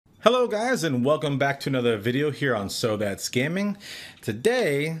Hello guys, and welcome back to another video here on So That's Gaming.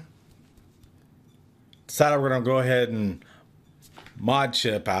 Today, decided we're gonna go ahead and mod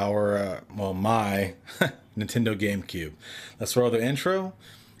chip our, my Nintendo GameCube. Let's roll the intro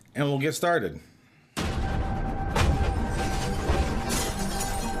and we'll get started.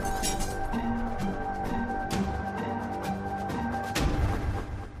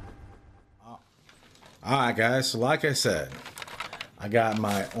 Alright guys, so like I said, I got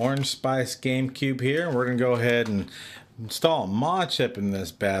my Orange Spice GameCube here. We're going to go ahead and install Modchip in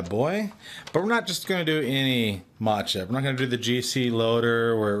this bad boy. But we're not just going to do any Modchip. We're not going to do the GC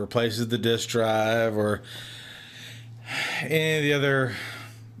loader where it replaces the disk drive or any of the other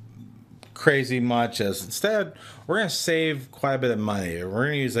crazy Modchips. Instead, we're going to save quite a bit of money. We're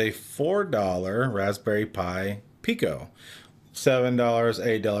going to use a $4 Raspberry Pi Pico. $7,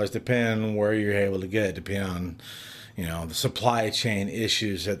 $8, depending on where you're able to get it, depending on the supply chain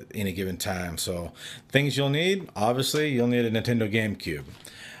issues at any given time. So things you'll need, obviously you'll need a Nintendo GameCube.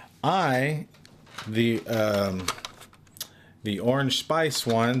 The Orange Spice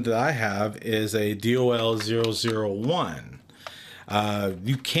one that I have is a DOL001.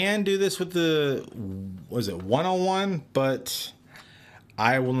 You can do this with the, was it 101, but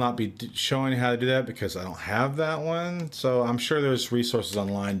I will not be showing you how to do that because I don't have that one. So I'm sure there's resources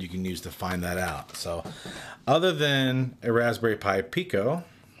online you can use to find that out. So other than a Raspberry Pi Pico,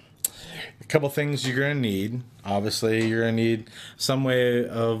 a couple things you're going to need. Obviously, you're going to need some way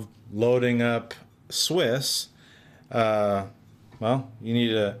of loading up Swiss. Well, you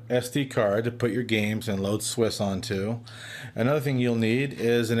need a SD card to put your games and load Swiss onto. Another thing you'll need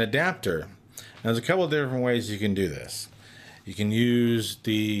is an adapter. Now, there's a couple of different ways you can do this. You can use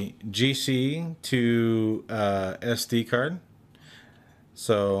the GC to SD card.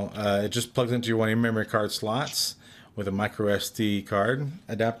 So it just plugs into one of your memory card slots with a micro SD card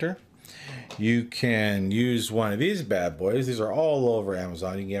adapter. You can use one of these bad boys. These are all over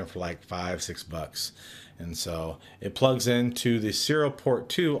Amazon. You can get them for like $5-6. And so it plugs into the serial port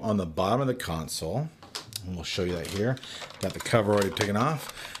 2 on the bottom of the console. And we'll show you that here. Got the cover already taken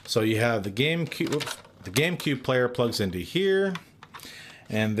off. So you have the GameCube. Oops. The GameCube player plugs into here,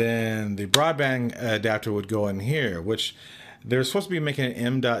 and then the broadband adapter would go in here, which they're supposed to be making an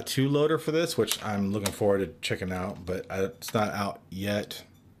M.2 loader for this, which I'm looking forward to checking out, but it's not out yet.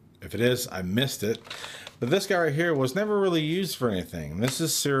 If it is, I missed it. But this guy right here was never really used for anything. This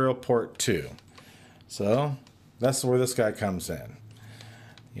is serial port 2. So that's where this guy comes in.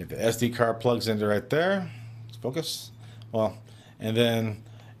 You have the SD card plugs into right there. Let's focus. Well, and then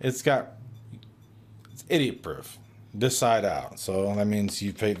it's idiot proof, this side out. So that means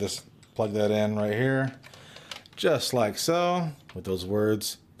you just plug that in right here, just like so, with those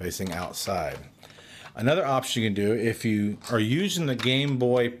words facing outside. Another option you can do if you are using the Game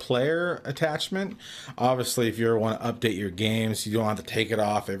Boy player attachment, obviously if you ever want to update your games, you don't have to take it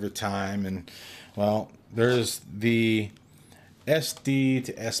off every time. And well, there's the SD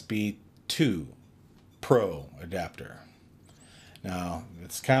to SB2 Pro adapter. Now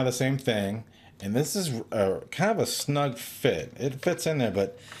it's kind of the same thing. And this is kind of a snug fit. It fits in there,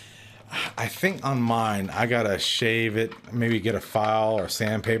 but I think on mine, I gotta shave it, maybe get a file or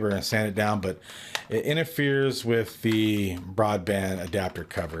sandpaper and sand it down, but it interferes with the broadband adapter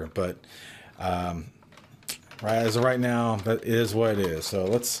cover. But right as of right now, that is what it is. So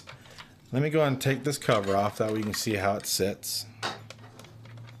let me go ahead and take this cover off, that way you can see how it sits.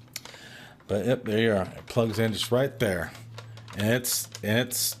 But yep, there you are. It plugs in just right there, and it's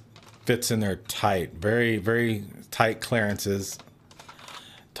fits in there tight, very, very tight tolerances,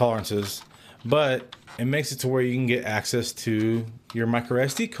 but it makes it to where you can get access to your micro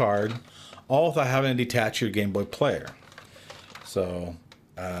SD card all without having to detach your Game Boy player. So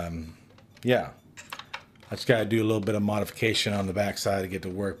yeah, I just got to do a little bit of modification on the back side to get to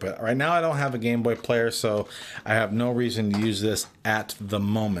work, but right now I don't have a Game Boy player, so I have no reason to use this at the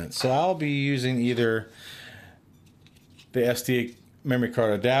moment. So I'll be using either the SD memory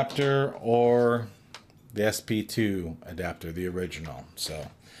card adapter or the SP2 adapter, the original. So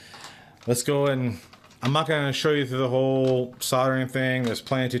let's go, and I'm not going to show you through the whole soldering thing. There's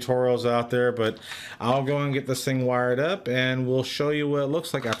plenty of tutorials out there, but I'll go and get this thing wired up and we'll show you what it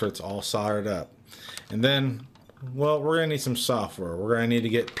looks like after it's all soldered up. And then, well, we're going to need some software. We're going to need to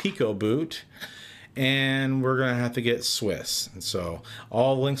get PicoBoot, and we're going to have to get Swiss. And so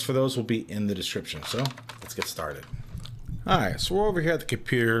all links for those will be in the description. So let's get started. Alright, so we're over here at the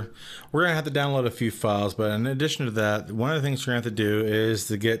computer. We're going to have to download a few files, but in addition to that, one of the things we're going to have to do is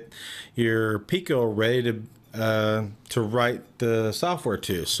to get your Pico ready to to write the software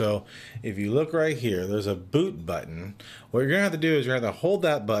to. So if you look right here, there's a boot button. What you're gonna have to do is you're gonna have to hold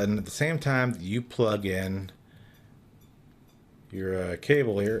that button at the same time that you plug in your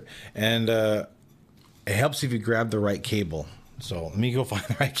cable here, and it helps if you grab the right cable. So let me go find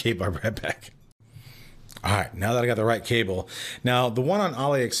the right cable. I'll be right back. All right, now that I got the right cable, now the one on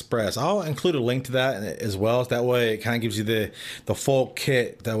AliExpress, I'll include a link to that as well. That way it kind of gives you the full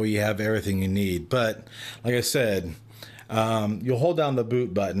kit. That way you have everything you need. But like I said, you'll hold down the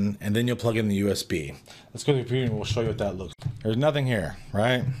boot button and then you'll plug in the USB. Let's go to the computer and we'll show you what that looks like. There's nothing here,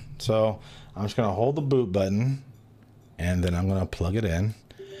 right? So I'm just gonna hold the boot button and then I'm gonna plug it in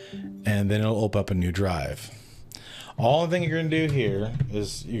and then it'll open up a new drive. All the thing you're gonna do here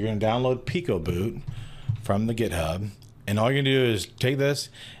is you're gonna download PicoBoot from the GitHub, and all you're gonna do is take this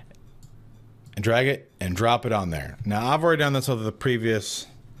and drag it and drop it on there. Now I've already done this with the previous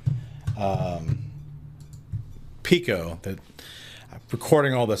Pico that I'm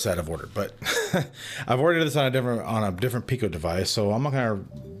recording all this out of order, but I've already done this on a different Pico device, so I'm not gonna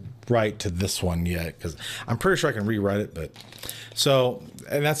write to this one yet because I'm pretty sure I can rewrite it. But so,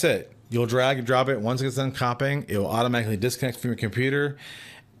 and that's it. You'll drag and drop it. Once it gets done copying, it will automatically disconnect from your computer,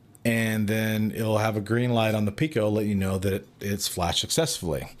 and then it'll have a green light on the Pico let you know that it's flashed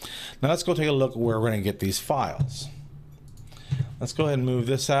successfully. Now let's go take a look at where we're going to get these files. Let's go ahead and move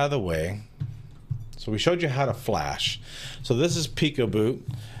this out of the way. So we showed you how to flash. So this is PicoBoot.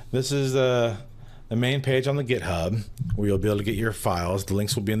 This is the main page on the GitHub where you'll be able to get your files. The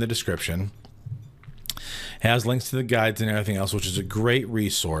links will be in the description. It has links to the guides and everything else, which is a great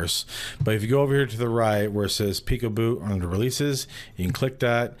resource. But if you go over here to the right where it says PicoBoot under releases, you can click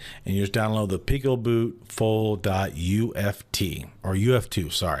that and you just download the PicoBoot full.uft or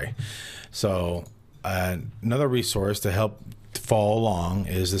UF2, sorry. So another resource to help follow along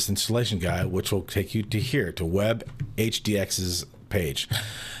is this installation guide, which will take you to here, to WebHDX's page.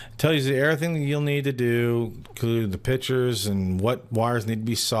 Tells you everything that you'll need to do, including the pictures and what wires need to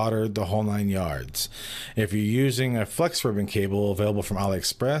be soldered, the whole 9 yards. If you're using a flex ribbon cable available from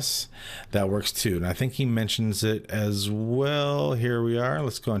AliExpress, that works too. And I think he mentions it as well. Here we are.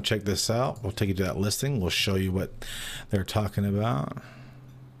 Let's go and check this out. We'll take you to that listing. We'll show you what they're talking about.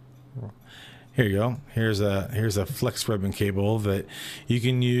 Here you go. Here's a flex ribbon cable that you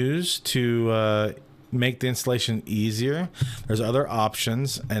can use to make the installation easier. There's other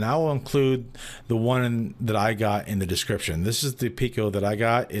options, and I will include the one that I got in the description. This is the Pico that I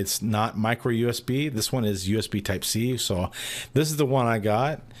got. It's not micro USB. This one is USB type C. So this is the one I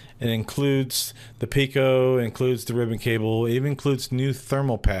got. It includes the Pico, it includes the ribbon cable, it even includes new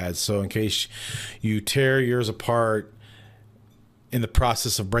thermal pads. So in case you tear yours apart in the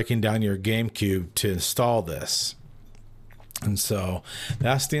process of breaking down your GameCube to install this. And so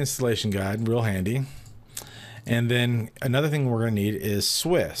that's the installation guide, real handy. And then another thing we're going to need is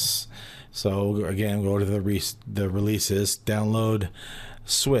Swiss. So again, go to the releases, download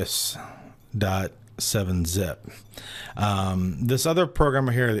Swiss.7-zip. This other program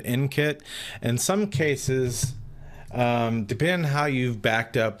here, the InKit, in some cases, depending on how you've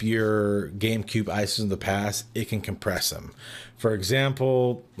backed up your GameCube ISOs in the past, it can compress them. For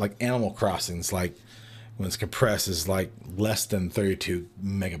example, like Animal Crossing's, like when it's compressed is like less than 32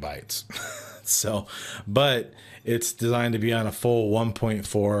 megabytes. So, but it's designed to be on a full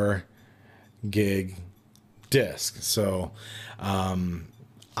 1.4 gig disk. So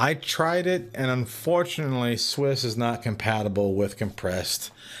I tried it, and unfortunately Swiss is not compatible with compressed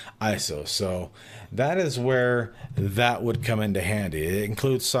ISO. So that is where that would come into handy. It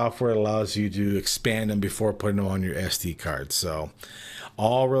includes software that allows you to expand them before putting them on your SD card. So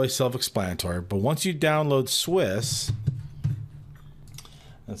all really self-explanatory. But once you download Swiss,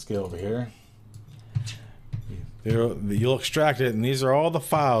 let's get over here. You'll extract it, and these are all the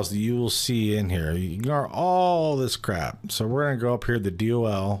files that you will see in here. You ignore all this crap. So we're going to go up here to the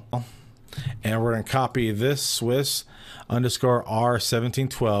DOL, and we're going to copy this Swiss _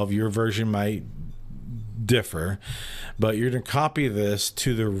 R1712. Your version might differ, but you're going to copy this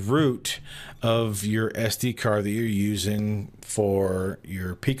to the root of your SD card that you're using for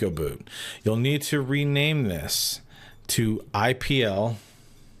your PicoBoot. You'll need to rename this to IPL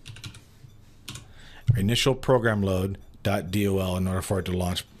initial program load.dol in order for it to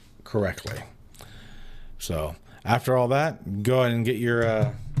launch correctly. So after all that, go ahead and get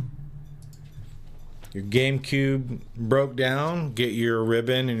your GameCube broke down, get your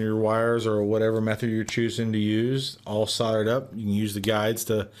ribbon and your wires or whatever method you're choosing to use all soldered up. You can use the guides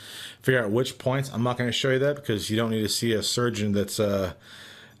to figure out which points. I'm not going to show you that because you don't need to see a surgeon that's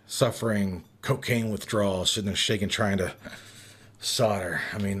suffering cocaine withdrawal, sitting there shaking trying to solder.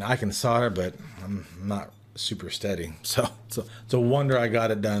 I mean, I can solder, but I'm not super steady. So it's a wonder I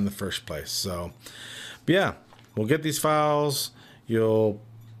got it done in the first place. So, but yeah, we'll get these files. You'll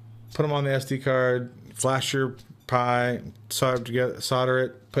put them on the SD card, flash your Pi, solder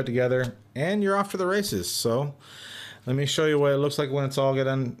it, put together, and you're off to the races. So let me show you what it looks like when it's all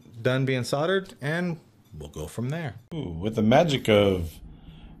done being soldered, and we'll go from there. Ooh, with the magic of,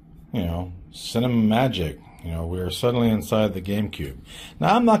 cinema magic, we are suddenly inside the GameCube.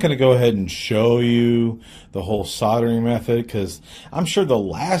 Now, I'm not going to go ahead and show you the whole soldering method, because I'm sure the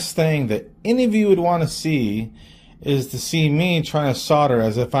last thing that any of you would want to see is to see me trying to solder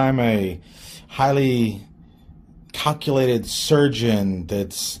as if I'm a highly calculated surgeon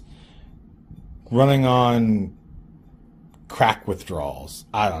that's running on crack withdrawals.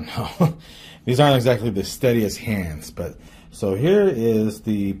 I don't know. These aren't exactly the steadiest hands, but so here is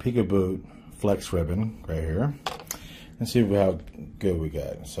the PicoBoot flex ribbon right here. Let's see how good we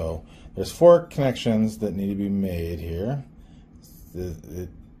got. So there's 4 connections that need to be made here. It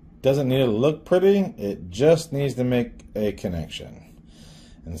doesn't need to look pretty, it just needs to make a connection.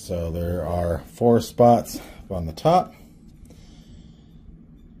 And so there are 4 spots on the top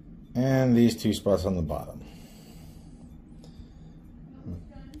and these 2 spots on the bottom.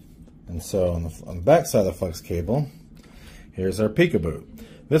 And so on the back side of the flex cable, here's our PicoBoot.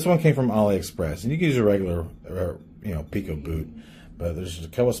 This one came from AliExpress, and you can use a regular, PicoBoot, but there's just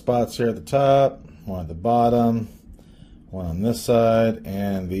a couple spots here at the top, one at the bottom, one on this side,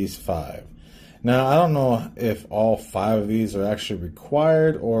 and these 5. Now, I don't know if all 5 of these are actually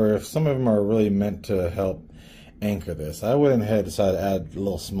required, or if some of them are really meant to help anchor this. I went ahead and decided to add a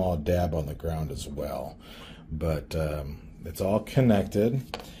little small dab on the ground as well, but it's all connected.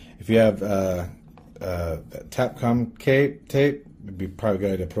 If you have Tapcom tape, it'd be probably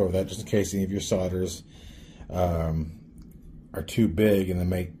good to put over that just in case any of your solders are too big and they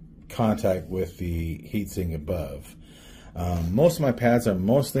make contact with the heatsink above. Most of my pads are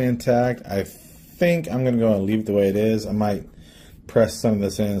mostly intact. I think I'm going to go and leave it the way it is. I might press some of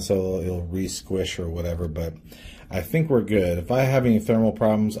this in so it'll re-squish or whatever, but I think we're good. If I have any thermal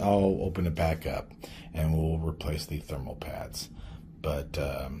problems, I'll open it back up and we'll replace the thermal pads. But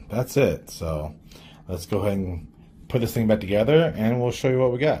that's it. So let's go ahead and put this thing back together and we'll show you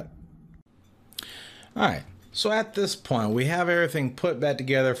what we got. Alright, so at this point we have everything put back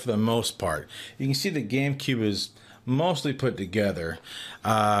together for the most part. You can see the GameCube is mostly put together.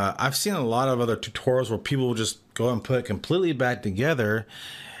 I've seen a lot of other tutorials where people will just go and put it completely back together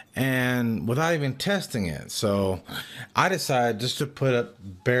and without even testing it. So I decided just to put up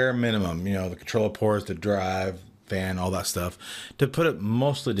bare minimum, the controller ports, the drive, fan, all that stuff, to put it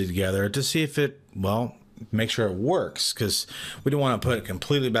mostly together to see if it, make sure it works, because we don't want to put it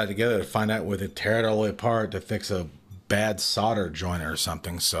completely back together to find out whether it tear it all the way apart to fix a bad solder joint or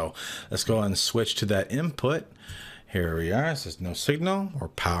something. So let's go ahead and switch to that input. Here we are. It says no signal. We're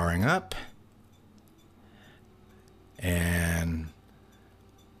powering up. And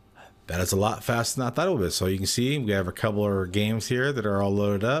that is a lot faster than I thought it would be. So you can see we have a couple of games here that are all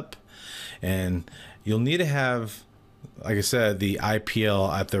loaded up. And you'll need to have, like I said, the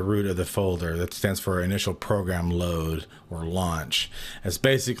IPL at the root of the folder. That stands for Initial Program Load or Launch. It's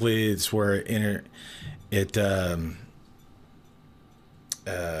basically where it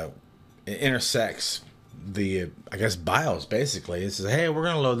intersects the, BIOS basically. It says, hey, we're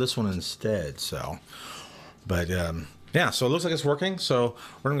going to load this one instead. So, but yeah, so it looks like it's working. So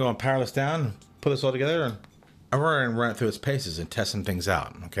we're going to go and power this down, put this all together, and I'm going to run it through its paces and test some things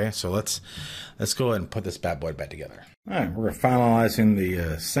out. Okay, so let's go ahead and put this bad boy back together. All right, we're finalizing the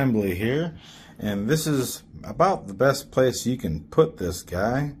assembly here, and this is about the best place you can put this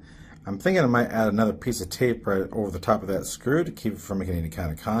guy. I'm thinking I might add another piece of tape right over the top of that screw to keep it from making any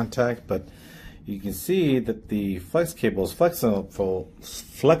kind of contact, but you can see that the flex cable is flexible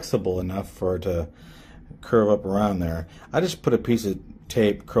enough for it to curve up around there. I just put a piece of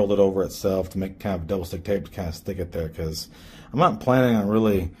tape, curled it over itself to make kind of double stick tape to kind of stick it there, because I'm not planning on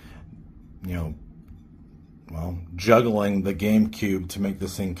really, juggling the GameCube to make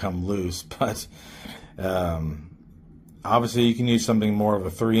this thing come loose. But obviously you can use something more of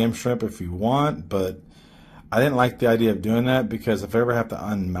a 3M strip if you want, but I didn't like the idea of doing that, because if I ever have to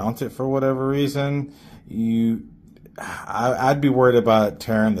unmount it for whatever reason, I'd be worried about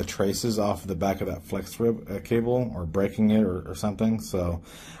tearing the traces off the back of that flex cable or breaking it or something. So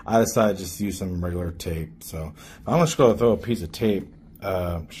I decided just to use some regular tape. So I'm just going to throw a piece of tape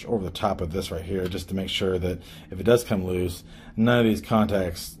over the top of this right here, just to make sure that if it does come loose, none of these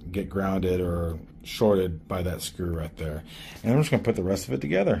contacts get grounded or shorted by that screw right there. And I'm just going to put the rest of it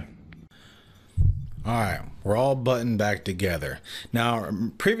together. All right, we're all buttoned back together. Now,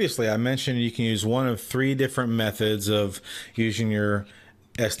 previously I mentioned you can use one of 3 different methods of using your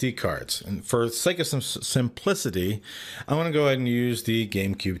SD cards. And for the sake of some simplicity, I'm going to go ahead and use the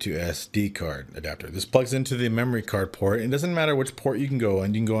GameCube to SD card adapter. This plugs into the memory card port. It doesn't matter which port you can go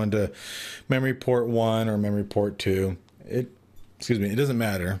in. You can go into memory port 1 or memory port 2. It doesn't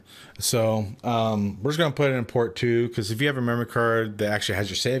matter. So we're just going to put it in port 2, because if you have a memory card that actually has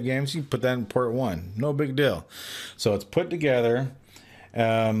your save games, you can put that in port 1. No big deal. So it's put together.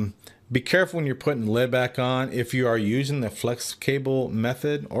 Be careful when you're putting the lid back on. If you are using the flex cable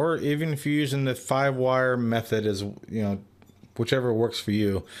method, or even if you're using the 5-wire method, as you know, whichever works for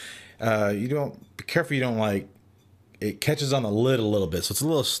you, be careful you don't, like, it catches on the lid a little bit, so it's a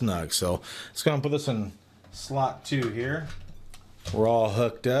little snug. So let's go and put this in slot 2 here. We're all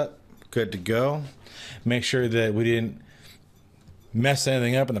hooked up, good to go. Make sure that we didn't mess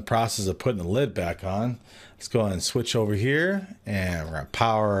anything up in the process of putting the lid back on. Let's go ahead and switch over here, and we're gonna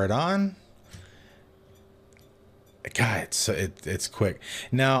power it on. God, it's quick.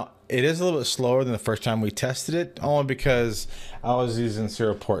 Now, it is a little bit slower than the first time we tested it, only because I was using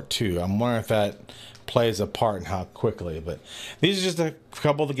serial port 2. I'm wondering if that plays a part in how quickly. But these are just a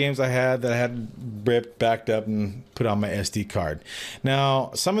couple of the games I had that I had ripped, backed up, and put on my SD card.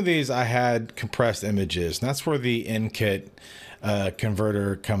 Now, some of these I had compressed images, and that's where the NKit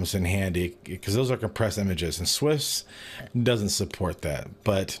converter comes in handy, because those are compressed images, and Swiss doesn't support that.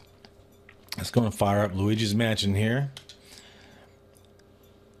 But let's go and fire up Luigi's Mansion here,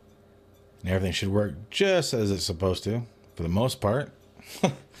 and everything should work just as it's supposed to for the most part.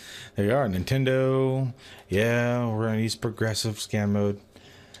 There you are, Nintendo. Yeah, we're gonna use progressive scan mode,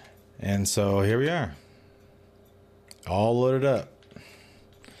 and so here we are, all loaded up.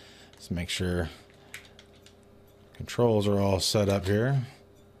 Let's make sure controls are all set up here.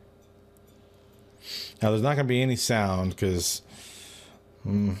 Now, there's not going to be any sound, because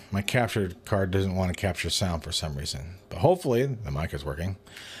my capture card doesn't want to capture sound for some reason. But hopefully the mic is working.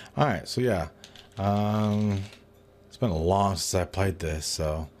 All right, so yeah, it's been a long since I played this,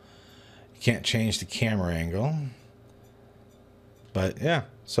 so you can't change the camera angle. But yeah,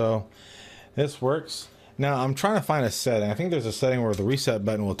 so this works. Now, I'm trying to find a setting. I think there's a setting where the reset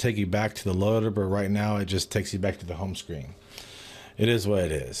button will take you back to the loader, but right now it just takes you back to the home screen. It is what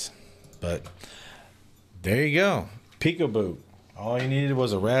it is. But there you go. PicoBoot. All you needed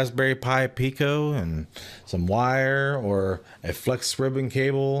was a Raspberry Pi Pico and some wire or a flex ribbon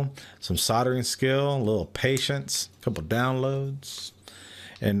cable, some soldering skill, a little patience, a couple downloads.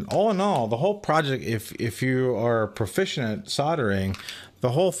 And all in all, the whole project, if you are proficient at soldering,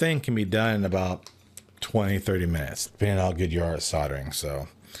 the whole thing can be done in about 20-30 minutes, depending on how good you are at soldering. So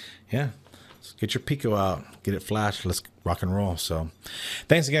yeah, let's get your Pico out, get it flashed, let's rock and roll. So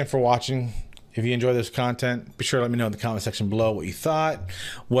thanks again for watching. If you enjoy this content, be sure to let me know in the comment section below what you thought,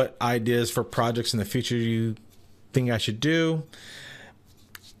 what ideas for projects in the future you think I should do.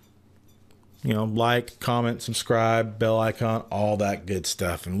 You know, like, comment, subscribe, bell icon, all that good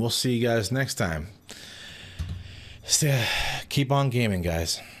stuff. And we'll see you guys next time. Keep on gaming,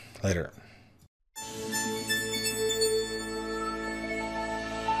 guys. Later.